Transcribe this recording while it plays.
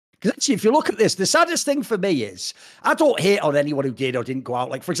Because actually, if you look at this, the saddest thing for me is I don't hate on anyone who did or didn't go out.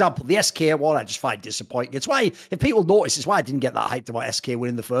 Like, for example, the SK one, I just find disappointing. It's why, if people notice, it's why I didn't get that hyped about SK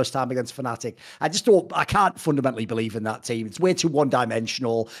winning the first time against Fnatic. I can't fundamentally believe in that team. It's way too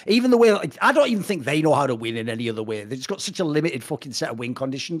one-dimensional. Even the way, like, I don't even think they know how to win in any other way. They've just got such a limited fucking set of win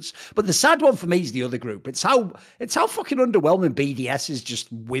conditions. But the sad one for me is the other group. It's how fucking underwhelming BDS is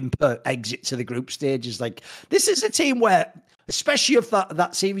just whimper exit to the group stages. Like, this is a team where, especially if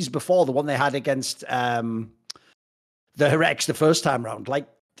that series before, the one they had against the Heretics the first time round, like,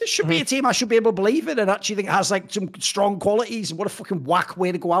 this should be a team I should be able to believe in and actually think it has like some strong qualities. And what a fucking whack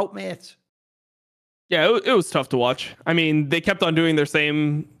way to go out, mate. Yeah, it was tough to watch. I mean, they kept on doing their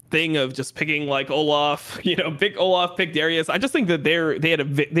same thing of just picking like Olaf, pick Olaf, pick Darius. I just think that they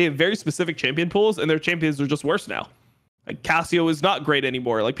have very specific champion pools, and their champions are just worse now. Like, Cassio is not great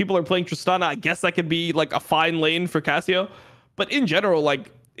anymore. Like, people are playing Tristana. I guess that could be like a fine lane for Cassio. But in general,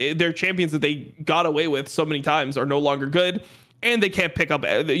 like, their champions that they got away with so many times are no longer good. And they can't pick up.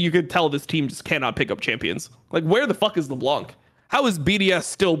 You could tell this team just cannot pick up champions. Like, where the fuck is LeBlanc? How is BDS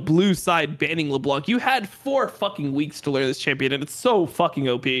still blue side banning LeBlanc? You had 4 fucking weeks to learn this champion, and it's so fucking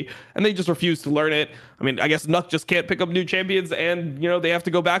OP. And they just refuse to learn it. I mean, I guess Nuck just can't pick up new champions, and, they have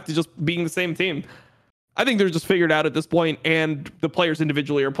to go back to just being the same team. I think they're just figured out at this point, and the players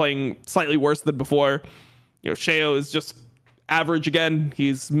individually are playing slightly worse than before. Sheo is just average again.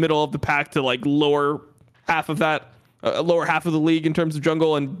 He's middle of the pack to like lower half of that. Lower half of the league in terms of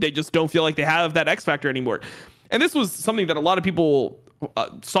jungle, and they just don't feel like they have that X factor anymore. And this was something that a lot of people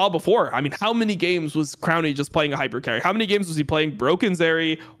saw before. I mean, how many games was Crowny just playing a hyper carry? How many games was he playing Broken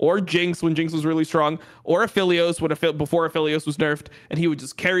Zeri or Jinx when Jinx was really strong, or Aphelios before Aphelios was nerfed, and he would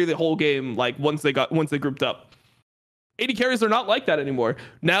just carry the whole game like once they grouped up. AD carries are not like that anymore.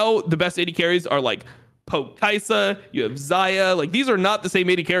 Now the best AD carries are like Poke Kai'Sa, you have Xayah. Like, these are not the same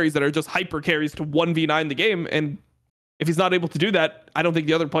AD carries that are just hyper carries to 1v9 the game. And if he's not able to do that, I don't think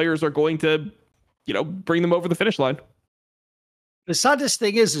the other players are going to, bring them over the finish line. The saddest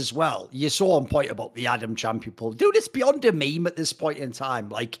thing is, as well, you're so on point about the Adam champion pool. Dude, it's beyond a meme at this point in time.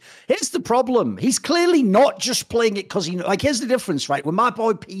 Like, here's the problem. He's clearly not just playing it because here's the difference, right? When my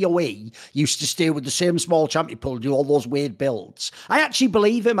boy PoE used to stay with the same small champion pool, do all those weird builds, I actually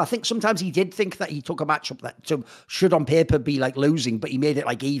believe him. I think sometimes he did think that he took a matchup that should on paper be like losing, but he made it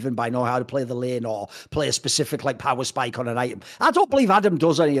like even by knowing how to play the lane or play a specific like power spike on an item. I don't believe Adam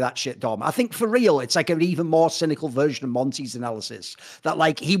does any of that shit, Dom. I think for real, it's like an even more cynical version of Monty's analysis. That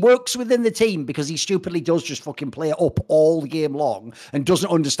like he works within the team because he stupidly does just fucking play it up all the game long and doesn't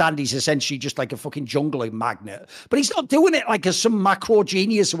understand he's essentially just like a fucking jungling magnet. But he's not doing it like as some macro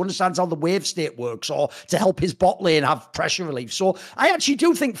genius who understands how the wave state works or to help his bot lane have pressure relief. So I actually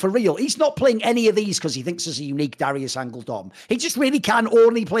do think for real, he's not playing any of these because he thinks there's a unique Darius angle, Dom. He just really can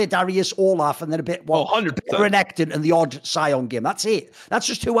only play Darius, Olaf, and then a bit Renekton and the odd Sion game. That's it. That's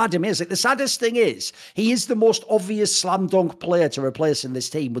just who Adam is. Like, the saddest thing is he is the most obvious slam dunk player to replace in this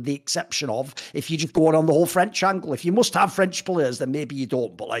team, with the exception of if you just go on the whole French angle. If you must have French players, then maybe you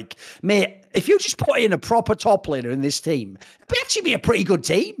don't. But like, mate, if you just put in a proper top laner in this team, it'd actually be a pretty good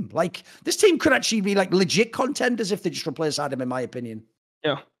team. Like, this team could actually be like legit contenders if they just replace Adam, in my opinion.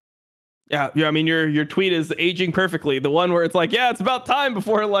 Yeah. I mean, your tweet is aging perfectly. The one where it's like, yeah, it's about time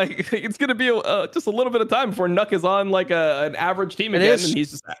before, like, it's gonna be just a little bit of time before Nuck is on like an average team again, and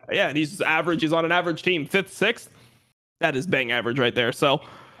he's just average. He's on an average team, 5th, 6th. That is bang average right there. So,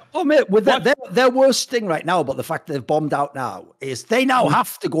 mate, with their worst thing right now about the fact that they've bombed out now is they now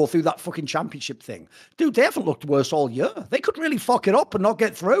have to go through that fucking championship thing. Dude, they haven't looked worse all year. They could really fuck it up and not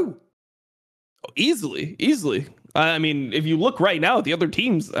get through. Easily. I mean, if you look right now at the other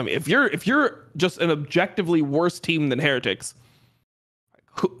teams, I mean, if you're just an objectively worse team than Heretics,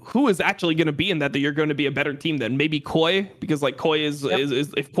 who is actually going to be in that you're going to be a better team than? Maybe Koi, because like Koi is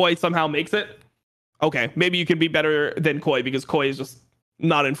if Koi somehow makes it, okay, maybe you can be better than Koi because Koi is just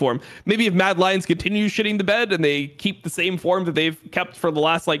not in form. Maybe if Mad Lions continue shitting the bed and they keep the same form that they've kept for the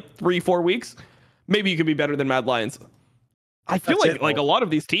last like 3-4 weeks, maybe you can be better than Mad Lions. I feel like a lot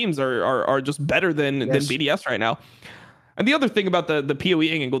of these teams are just better than BDS right now. And the other thing about the PoE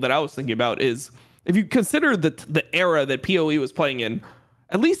angle that I was thinking about is if you consider the era that PoE was playing in,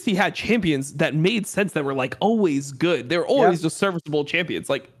 at least he had champions that made sense, that were like always good. They're always just serviceable champions.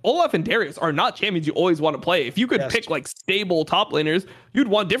 Like Olaf and Darius are not champions you always want to play. If you could pick like stable top laners, you'd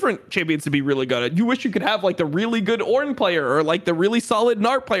want different champions to be really good. You wish you could have like the really good Ornn player or like the really solid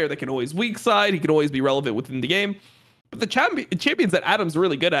Nart player that can always weak side. He can always be relevant within the game. But the champions that Adam's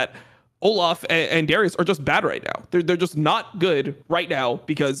really good at, Olaf and Darius, are just bad right now. They're just not good right now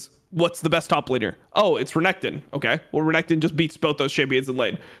because what's the best top laner? Oh, it's Renekton. Okay. Well, Renekton just beats both those champions in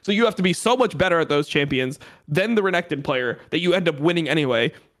lane. So you have to be so much better at those champions than the Renekton player that you end up winning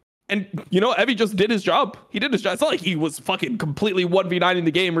anyway. And, you know, Evie just did his job. He did his job. It's not like he was fucking completely 1v9 in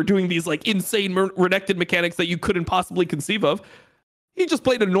the game or doing these like insane Renekton mechanics that you couldn't possibly conceive of. He just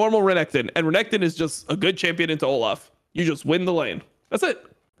played a normal Renekton, and Renekton is just a good champion into Olaf. You just win the lane. That's it.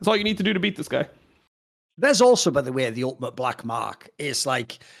 That's all you need to do to beat this guy. There's also, by the way, the ultimate black mark. It's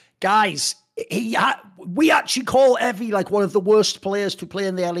like, guys, we actually call Evie like one of the worst players to play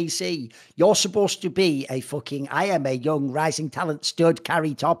in the LEC. You're supposed to be a fucking, I am a young rising talent stud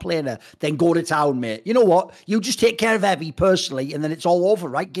carry top laner, then go to town, mate. You know what? You just take care of Evie personally, and then it's all over,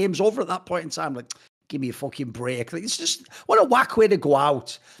 right? Game's over at that point in time. Like, give me a fucking break. Like, it's just, what a whack way to go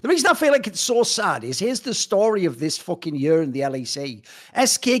out. The reason I feel like it's so sad is here's the story of this fucking year in the LEC.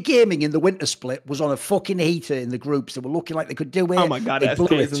 SK Gaming in the winter split was on a fucking heater in the groups. They were looking like they could do it. Oh my God, SK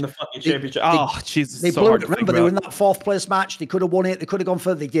is in the fucking championship. Oh, Jesus. They blew it. Remember, they were in that 4th place match. They could have won it. They could have gone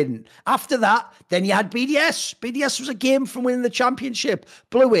further. They didn't. After that, then you had BDS. BDS was a game from winning the championship.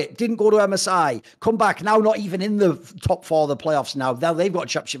 Blew it. Didn't go to MSI. Come back. Now not even in the top 4 of the playoffs now. Now they've got a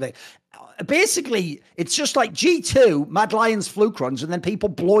championship. Basically, it's just like G2, Mad Lions, Flukrons, and then people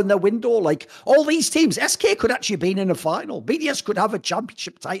blowing their window. Like, all these teams, SK could actually have been in a final. BDS could have a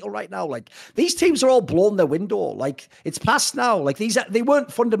championship title right now. Like, these teams are all blowing their window. Like, it's past now. Like, they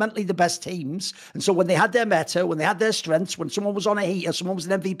weren't fundamentally the best teams. And so when they had their meta, when they had their strengths, when someone was on a heater, someone was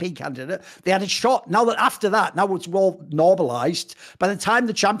an MVP candidate, they had a shot. Now that after that, now it's all normalized. By the time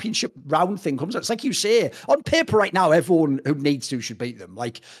the championship round thing comes out, it's like you say, on paper right now, everyone who needs to should beat them.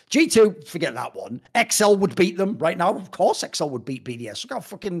 Like, G2, forget that one. XL would beat them right now. Of course, XL would beat BDS.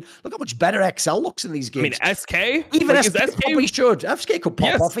 Look how much better XL looks in these games. I mean, SK? Even like, SK probably should. SK could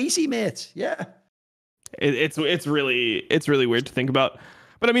pop off easy, mate. Yeah. It's really weird to think about.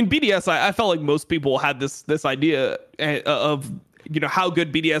 But I mean, BDS, I felt like most people had this idea of, you know, how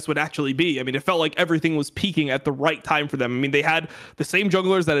good BDS would actually be. I mean, it felt like everything was peaking at the right time for them. I mean, they had the same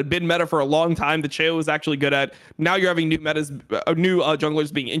junglers that had been meta for a long time that Cheo was actually good at. Now you're having new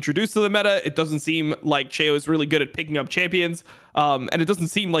junglers being introduced to the meta. It doesn't seem like Cheo is really good at picking up champions. And it doesn't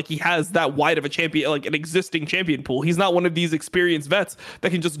seem like he has that wide of a champion, like an existing champion pool. He's not one of these experienced vets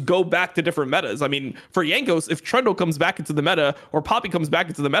that can just go back to different metas. I mean, for Jankos, if Trundle comes back into the meta or Poppy comes back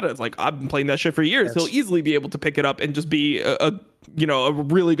into the meta, it's like, I've been playing that shit for years. Yes. He'll easily be able to pick it up and just be a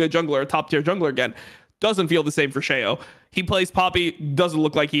really good jungler, a top tier jungler again. Doesn't feel the same for Cheo. He plays Poppy, doesn't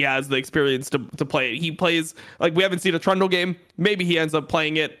look like he has the experience to play it. He plays, like, we haven't seen a Trundle game. Maybe he ends up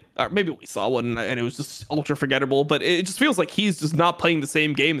playing it. Or maybe we saw one and it was just ultra forgettable, but it just feels like he's just not playing the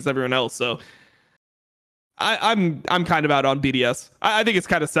same game as everyone else. So I'm kind of out on BDS. I think it's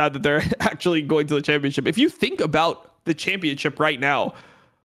kind of sad that they're actually going to the championship. If you think about the championship right now,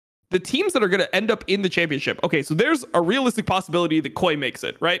 the teams that are going to end up in the championship. Okay, so there's a realistic possibility that Koi makes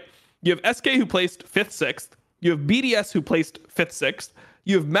it, right? You have SK who placed 5th, 6th. You have BDS who placed 5th, 6th.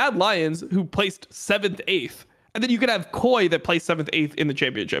 You have Mad Lions who placed 7th, 8th. And then you could have Koi that placed 7th, 8th in the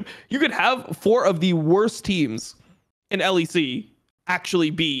championship. You could have 4 of the worst teams in LEC actually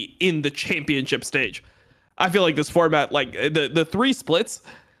be in the championship stage. I feel like this format, like the 3 splits,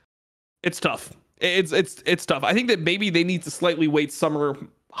 it's tough. It's tough. I think that maybe they need to slightly weight summer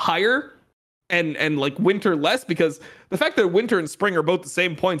higher and like winter less, because the fact that winter and spring are both the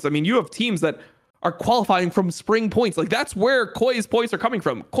same points. I mean, you have teams that are qualifying from spring points. Like, that's where Koi's points are coming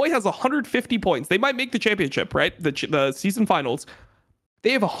from. Koi has 150 points. They might make the championship, right? The season finals.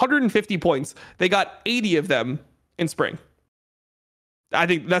 They have 150 points. They got 80 of them in spring. I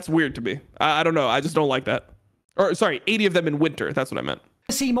think that's weird to me. I don't know. I just don't like that. Or sorry, 80 of them in winter. That's what I meant.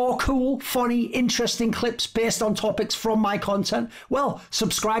 See more cool, funny, interesting clips based on topics from my content? Well,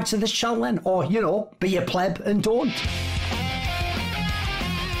 subscribe to this channel then, or, you know, be a pleb and don't.